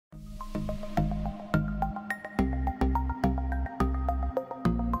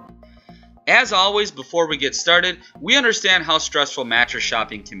As always, before we get started, we understand how stressful mattress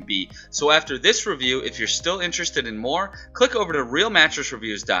shopping can be. So after this review, if you're still interested in more, click over to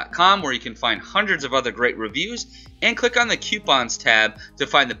realmattressreviews.com where you can find hundreds of other great reviews, and click on the coupons tab to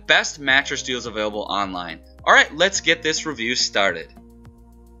find the best mattress deals available online. Alright, let's get this review started.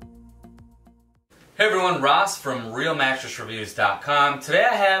 Hey everyone, Ross from realmattressreviews.com. Today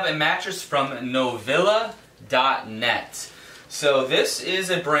I have a mattress from Novilla.net. So this is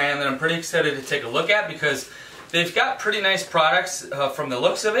a brand that I'm pretty excited to take a look at because they've got pretty nice products from the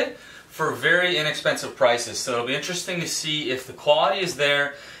looks of it for very inexpensive prices. So it'll be interesting to see if the quality is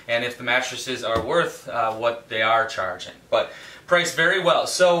there and if the mattresses are worth what they are charging. But priced very well.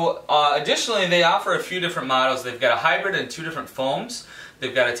 So additionally, they offer a few different models. They've got a hybrid and two different foams.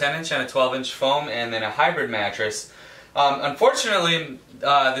 They've got a 10-inch and a 12-inch foam and then a hybrid mattress. Unfortunately,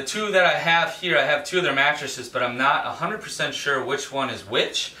 the two that I have here, I have two of their mattresses, but I'm not 100% sure which one is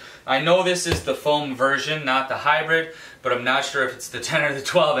which. I know this is the foam version, not the hybrid, but I'm not sure if it's the 10 or the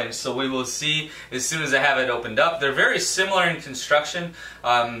 12-inch, so we will see as soon as I have it opened up. They're very similar in construction.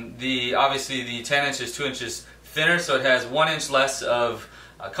 Obviously, the 10-inch is 2 inches thinner, so it has 1 inch less of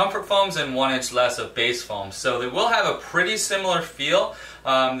comfort foams and 1 inch less of base foam. So they will have a pretty similar feel.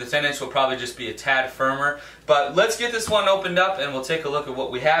 The 10-inch will probably just be a tad firmer. But let's get this one opened up and we'll take a look at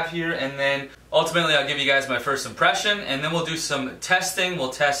what we have here, and then ultimately I'll give you guys my first impression, and then we'll do some testing. We'll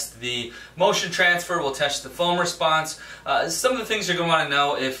test the motion transfer, we'll test the foam response, some of the things you're going to want to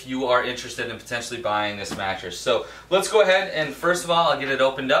know if you are interested in potentially buying this mattress. So let's go ahead and first of all I'll get it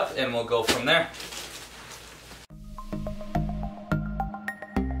opened up and we'll go from there.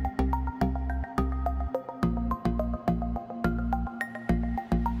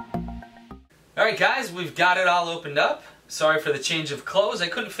 Alright guys, we've got it all opened up. Sorry for the change of clothes. I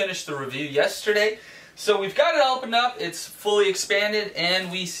couldn't finish the review yesterday. So we've got it all opened up, it's fully expanded,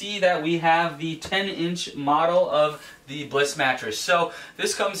 and we see that we have the 10-inch model of the Bliss mattress. So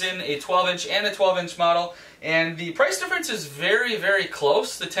this comes in a 12-inch and a 12-inch model, and the price difference is very, very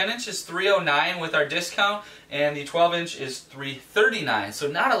close. The 10-inch is $309 with our discount, and the 12-inch is $339.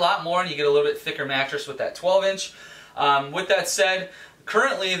 So not a lot more, and you get a little bit thicker mattress with that 12-inch. With that said,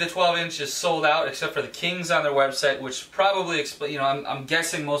 currently the 12-inch is sold out except for the Kings on their website, which probably, I'm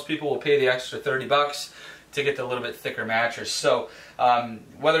guessing most people will pay the extra $30 to get the little bit thicker mattress. So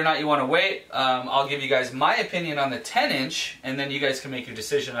whether or not you want to wait, I'll give you guys my opinion on the 10-inch, and then you guys can make your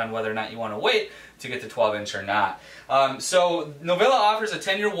decision on whether or not you want to wait to get the 12-inch or not. So Novilla offers a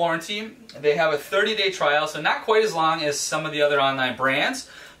 10-year warranty. They have a 30-day trial, so not quite as long as some of the other online brands.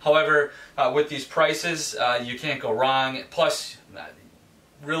 However, with these prices, you can't go wrong. Plus,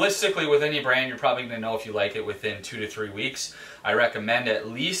 realistically, with any brand, you're probably going to know if you like it within 2 to 3 weeks. I recommend at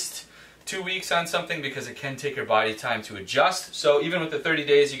least 2 weeks on something because it can take your body time to adjust. So even with the 30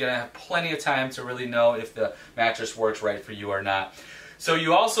 days, you're going to have plenty of time to really know if the mattress works right for you or not. So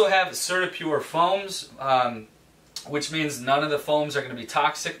you also have CertaPure foams, which means none of the foams are going to be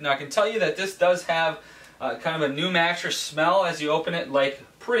toxic. Now I can tell you that this does have kind of a new mattress smell as you open it, like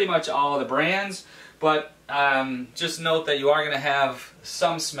pretty much all of the brands. But just note that you are going to have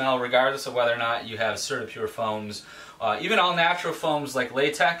some smell regardless of whether or not you have CertaPure foams. Even all natural foams like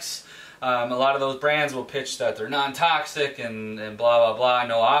latex, a lot of those brands will pitch that they're non-toxic and blah blah blah,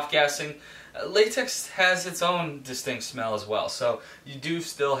 no off-gassing. Latex has its own distinct smell as well, so you do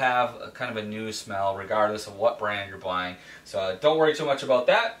still have a kind of a new smell regardless of what brand you're buying. So don't worry too much about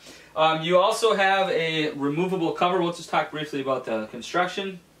that. You also have a removable cover. We'll just talk briefly about the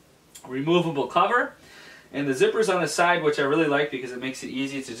construction. Removable cover, and the zippers on the side, which I really like because it makes it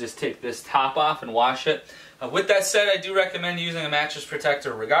easy to just take this top off and wash it. With that said, I do recommend using a mattress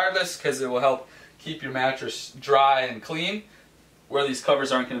protector regardless because it will help keep your mattress dry and clean, where these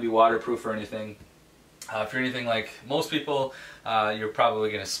covers aren't going to be waterproof or anything. If you're anything like most people, you're probably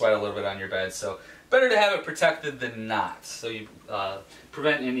going to sweat a little bit on your bed, so better to have it protected than not, so you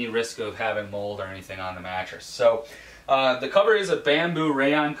prevent any risk of having mold or anything on the mattress. So the cover is a bamboo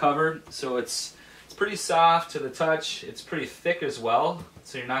rayon cover, so it's pretty soft to the touch. It's pretty thick as well,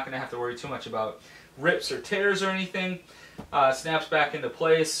 so you're not going to have to worry too much about rips or tears or anything. Snaps back into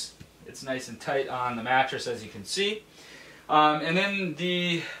place. It's nice and tight on the mattress, as you can see. And then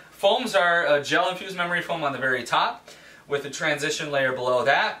the foams are a gel-infused memory foam on the very top with a transition layer below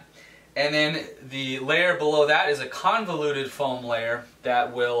that. And then the layer below that is a convoluted foam layer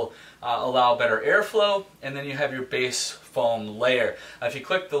that will allow better airflow, and then you have your base foam layer. If you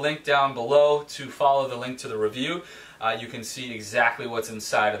click the link down below to follow the link to the review, you can see exactly what's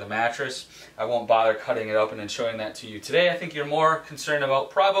inside of the mattress. I won't bother cutting it open and showing that to you today. I think you're more concerned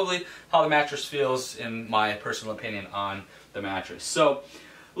about probably how the mattress feels, in my personal opinion, on the mattress. So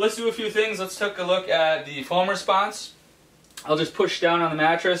let's do a few things. Let's take a look at the foam response. I'll just push down on the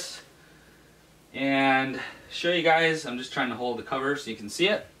mattress and show you guys. I'm just trying to hold the cover so you can see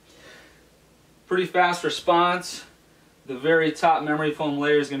it. Pretty fast response. The very top memory foam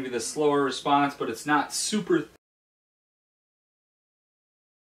layer is going to be the slower response, but it's not super